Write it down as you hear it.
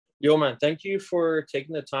Yo, man, thank you for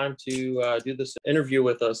taking the time to do this interview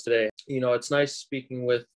with us today. It's nice speaking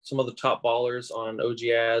with some of the top ballers on OG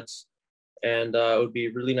ads, and it would be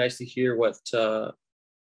really nice to hear what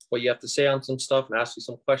you have to say on some stuff and ask you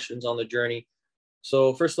some questions on the journey.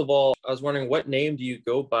 So, first of all, I was wondering, what name do you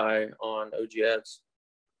go by on OG ads?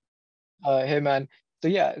 Hey man. So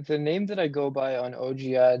yeah, the name that I go by on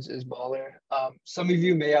OG ads is BALR. Some of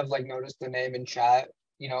you may have like noticed the name in chat.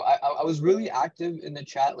 I was really active in the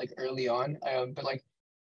chat like early on. But like,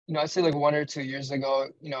 I'd say like 1 or 2 years ago,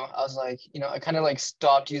 I was like, I kind of like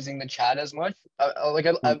stopped using the chat as much. I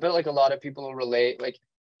Mm. bet like a lot of people will relate. Like,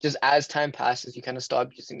 just as time passes, you kind of stop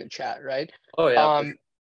using the chat, right? Oh, yeah, for Um,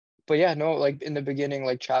 but yeah, no, like in the beginning,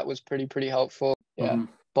 like chat was pretty helpful. sure. Yeah,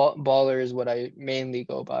 BALR is what I mainly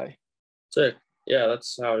go by. Sick. Yeah,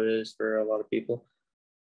 that's how it is for a lot of people.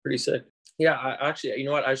 Pretty sick. Yeah, actually, you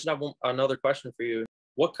know what? I should have another question for you.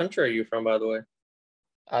 What country are you from, by the way?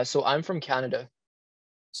 So I'm from Canada.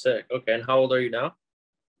 Sick. Okay, and how old are you now?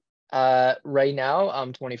 Right now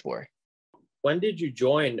I'm 24. When did you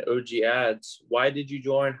join OG Ads? Why did you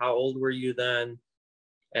join? How old were you then?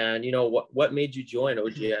 And what made you join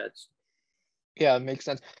OG Ads? Yeah, makes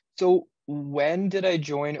sense. So when did I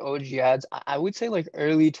join OG Ads? I would say like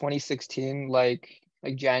early 2016, like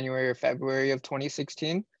January or February of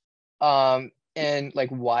 2016. And like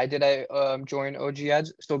why did I join OG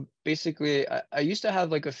Ads? So basically I used to have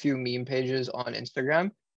like a few meme pages on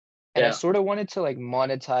Instagram, and I Yeah. sort of wanted to like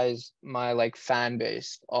monetize my like fan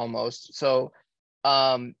base almost. So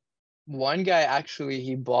um one guy actually,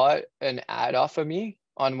 he bought an ad off of me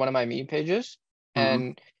on one of my meme pages, Hmm.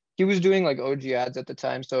 and he was doing like OG ads at the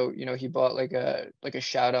time. So, he bought like a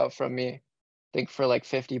shout out from me, I think for like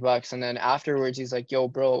 $50. And then afterwards he's like, yo,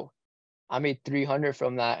 bro, I made 300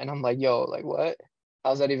 from that. And I'm like, yo, like what?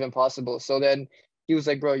 How's that even possible? So then he was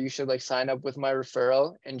like, bro, you should like sign up with my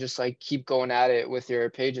referral and just like keep going at it with your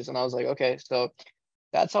pages. And I was like, okay. So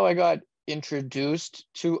that's how I got introduced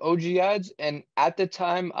to OG ads. And at the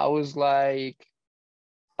time, I was like,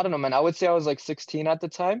 I don't know, man. I would say I was like 16 at the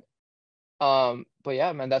time. But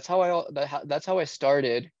yeah, man, that's how I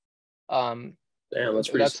started. Um, Damn, that's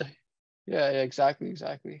pretty sick. that's yeah,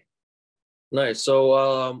 exactly. Nice.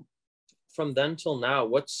 So, from then till now,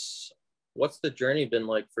 what's the journey been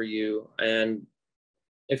like for you? And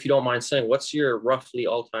if you don't mind saying, what's your roughly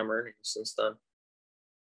all-time earnings since then?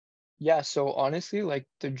 Yeah, so honestly, like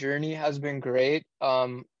the journey has been great.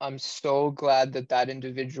 I'm so glad that that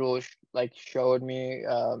individual like showed me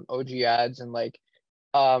OG ads, and like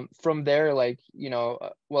from there, like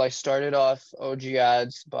well, I started off OG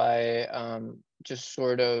ads by just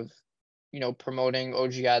sort of promoting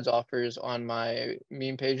OG ads offers on my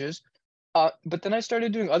meme pages. But then I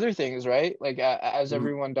started doing other things, right? Like as Mhm.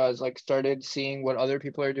 everyone does, like started seeing what other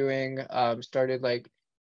people are doing, started like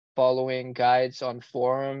following guides on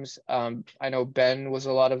forums. I know Ben was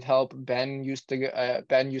a lot of help. Ben used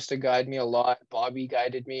to guide me a lot. Bobby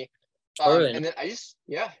guided me. Oh, really? And then I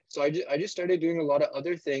just started doing a lot of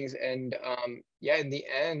other things, and yeah, in the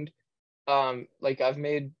end, like I've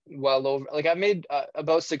made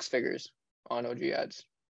about six figures on OG ads.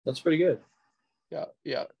 That's pretty good.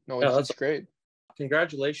 Yeah, no, Yeah, it's that's great.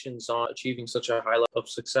 congratulations on achieving such a high level of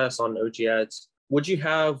success on OG ads. Would you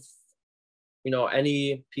have,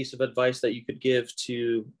 any piece of advice that you could give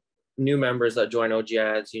to new members that join OG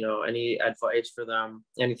ads? Any advice for them?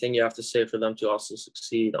 Anything you have to say for them to also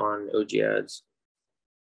succeed on OG ads?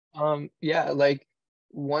 Yeah, like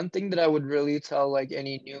one thing that I would really tell like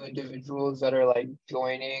any new individuals that are like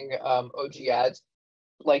joining OG ads,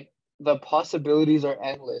 like the possibilities are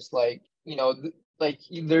endless. Like, like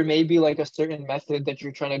there may be like a certain method that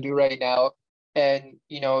you're trying to do right now, and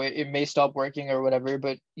it may stop working or whatever,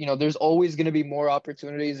 but there's always going to be more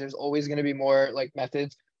opportunities. There's always going to be more like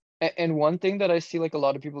methods. And one thing that I see like a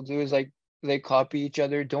lot of people do is like they copy each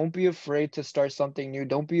other. Don't be afraid to start something new.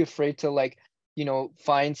 Don't be afraid to like,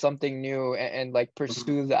 find something new and like Mhm.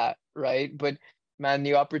 pursue that, right? But man,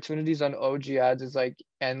 the opportunities on OG ads is like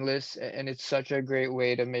endless, and it's such a great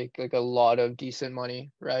way to make like a lot of decent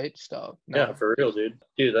money, right? So Yeah, no, for real, dude.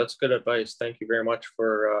 Dude, that's good advice. Thank you very much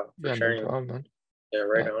for yeah, no sharing. problem, man. Yeah,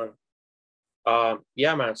 right Yeah, on.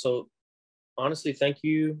 Yeah, man. So honestly, thank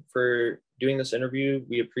you for doing this interview.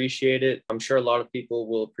 We appreciate it. I'm sure a lot of people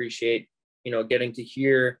will appreciate, getting to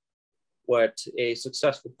hear what a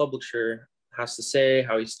successful publisher has to say,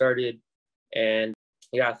 how he started, and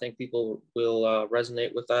yeah, I think people will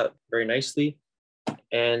resonate with that very nicely.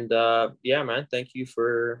 And yeah, man, thank you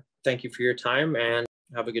for your time, and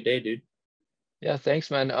have a good day, dude. yeah.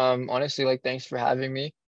 Thanks, man. Honestly, like thanks for having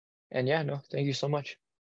me, and yeah, no, thank you so much.